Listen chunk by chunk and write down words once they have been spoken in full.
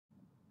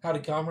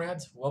Howdy,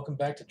 comrades. Welcome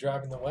back to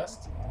Driving the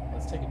West.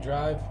 Let's take a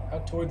drive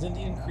out towards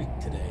Indian Creek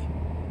today.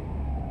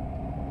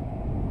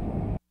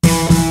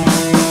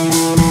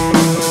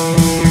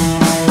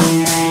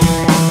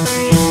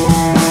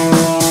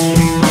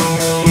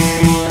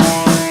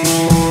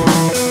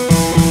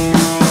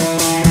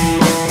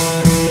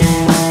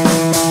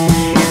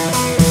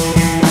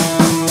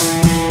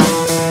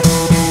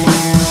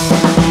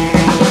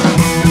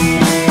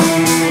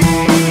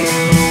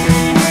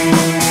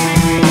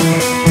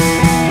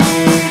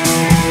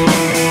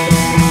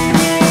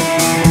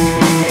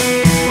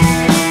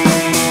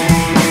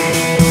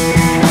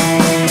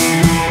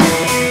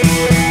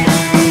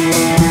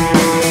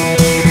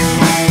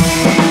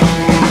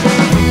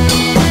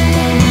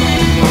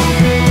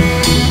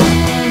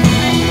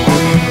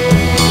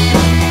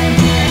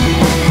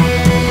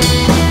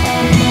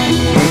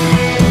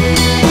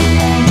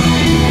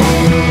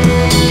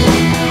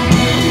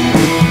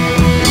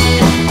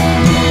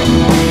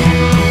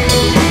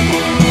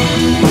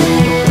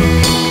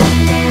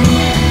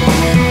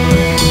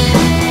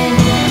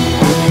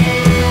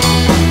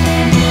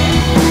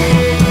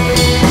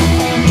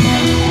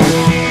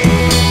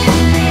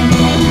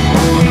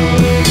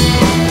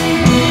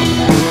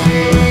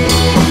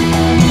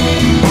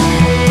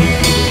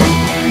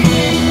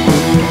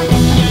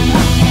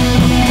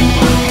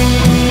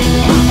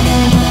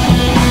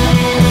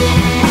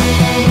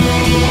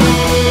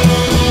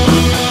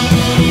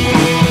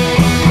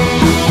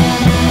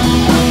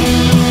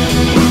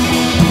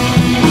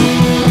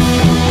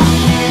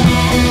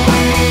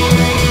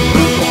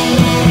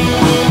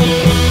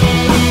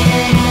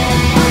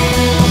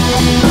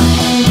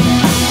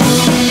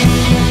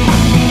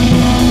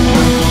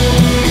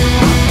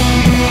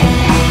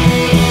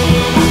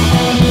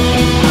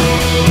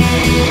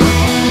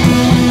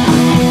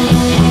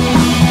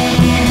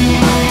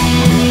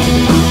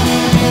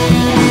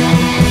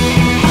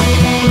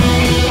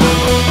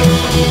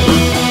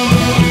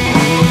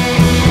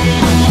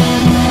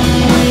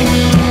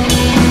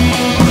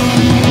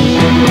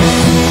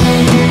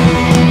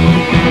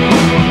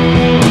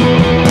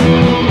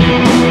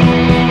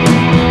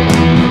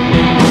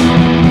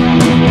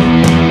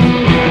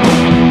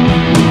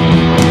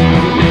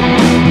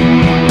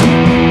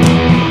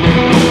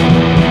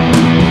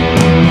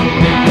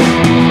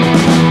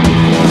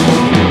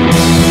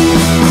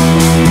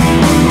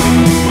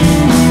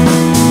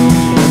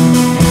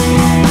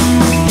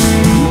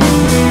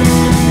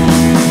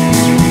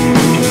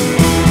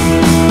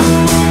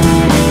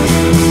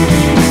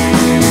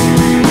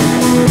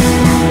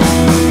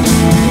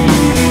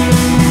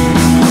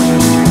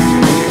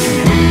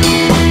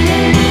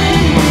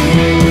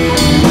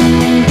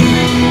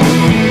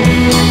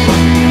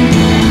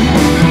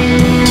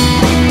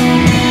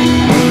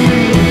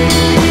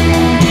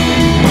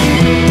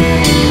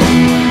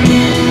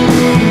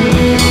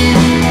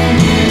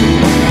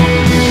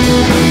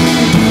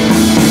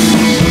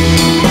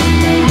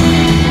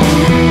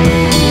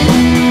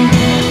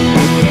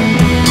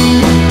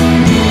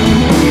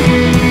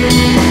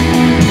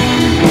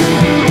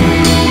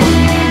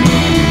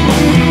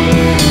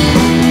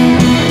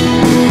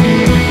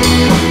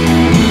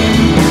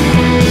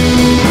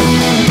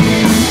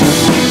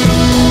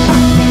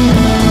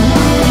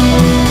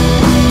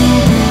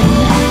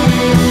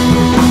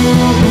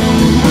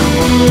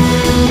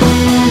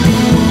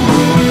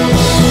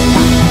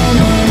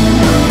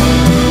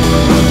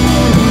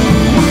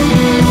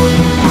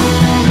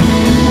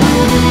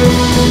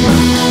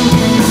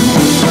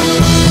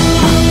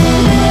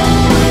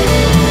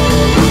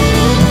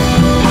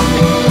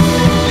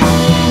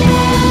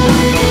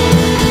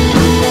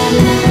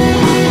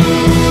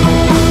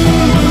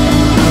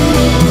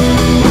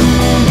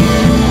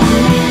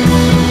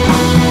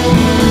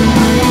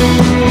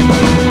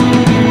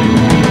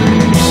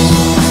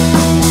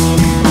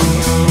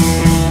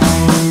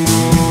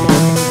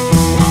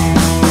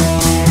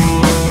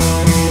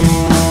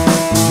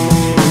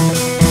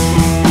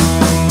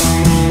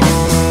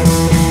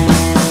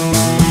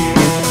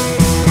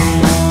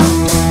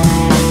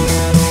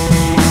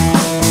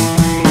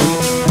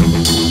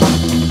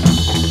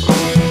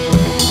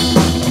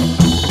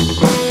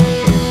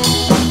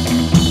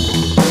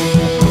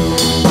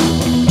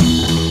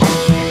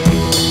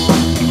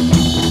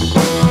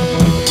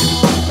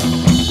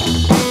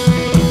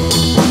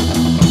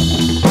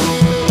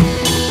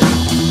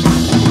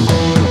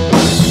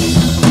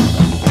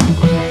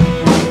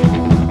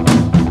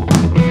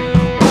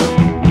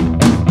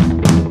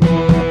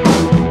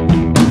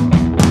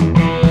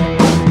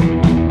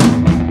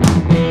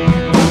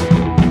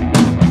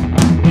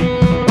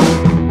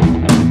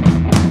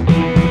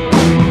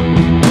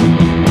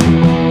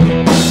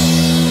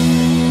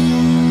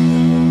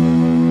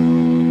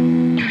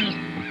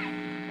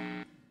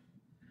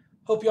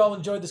 Hope you all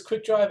enjoyed this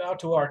quick drive out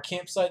to our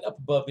campsite up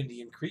above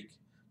Indian Creek.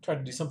 Tried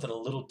to do something a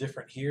little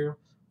different here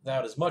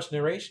without as much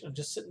narration and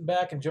just sitting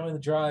back, enjoying the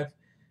drive,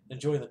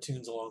 enjoying the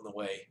tunes along the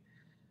way.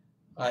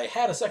 I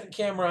had a second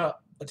camera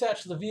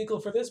attached to the vehicle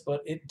for this,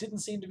 but it didn't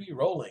seem to be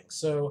rolling,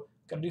 so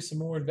got to do some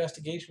more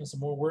investigation, some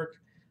more work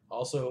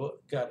Also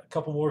got a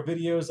couple more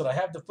videos that I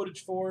have the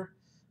footage for.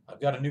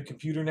 I've got a new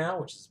computer now,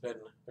 which has been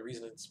the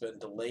reason it's been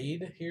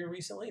delayed here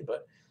recently,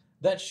 but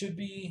that should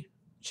be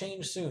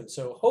changed soon.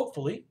 So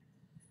hopefully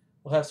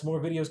we'll have some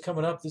more videos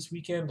coming up this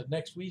weekend and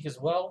next week as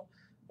well.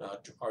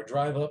 Our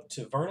drive up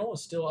to Vernal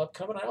is still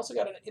upcoming. I also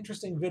got an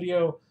interesting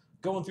video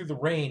going through the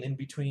rain in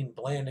between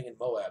Blanding and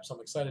Moab, so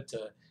I'm excited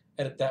to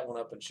edit that one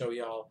up and show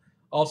y'all.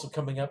 Also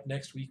coming up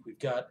next week, we've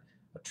got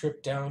a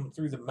trip down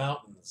through the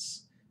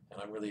mountains,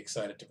 and I'm really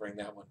excited to bring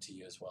that one to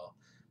you as well.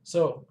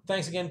 So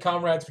thanks again,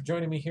 comrades, for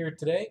joining me here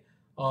today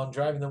on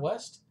Driving the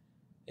West.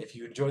 If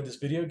you enjoyed this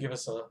video, give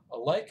us a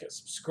like, a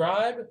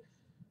subscribe,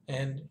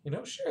 and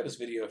share this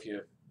video if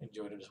you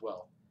enjoyed it as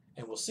well.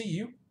 And we'll see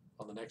you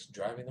on the next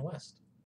Driving the West.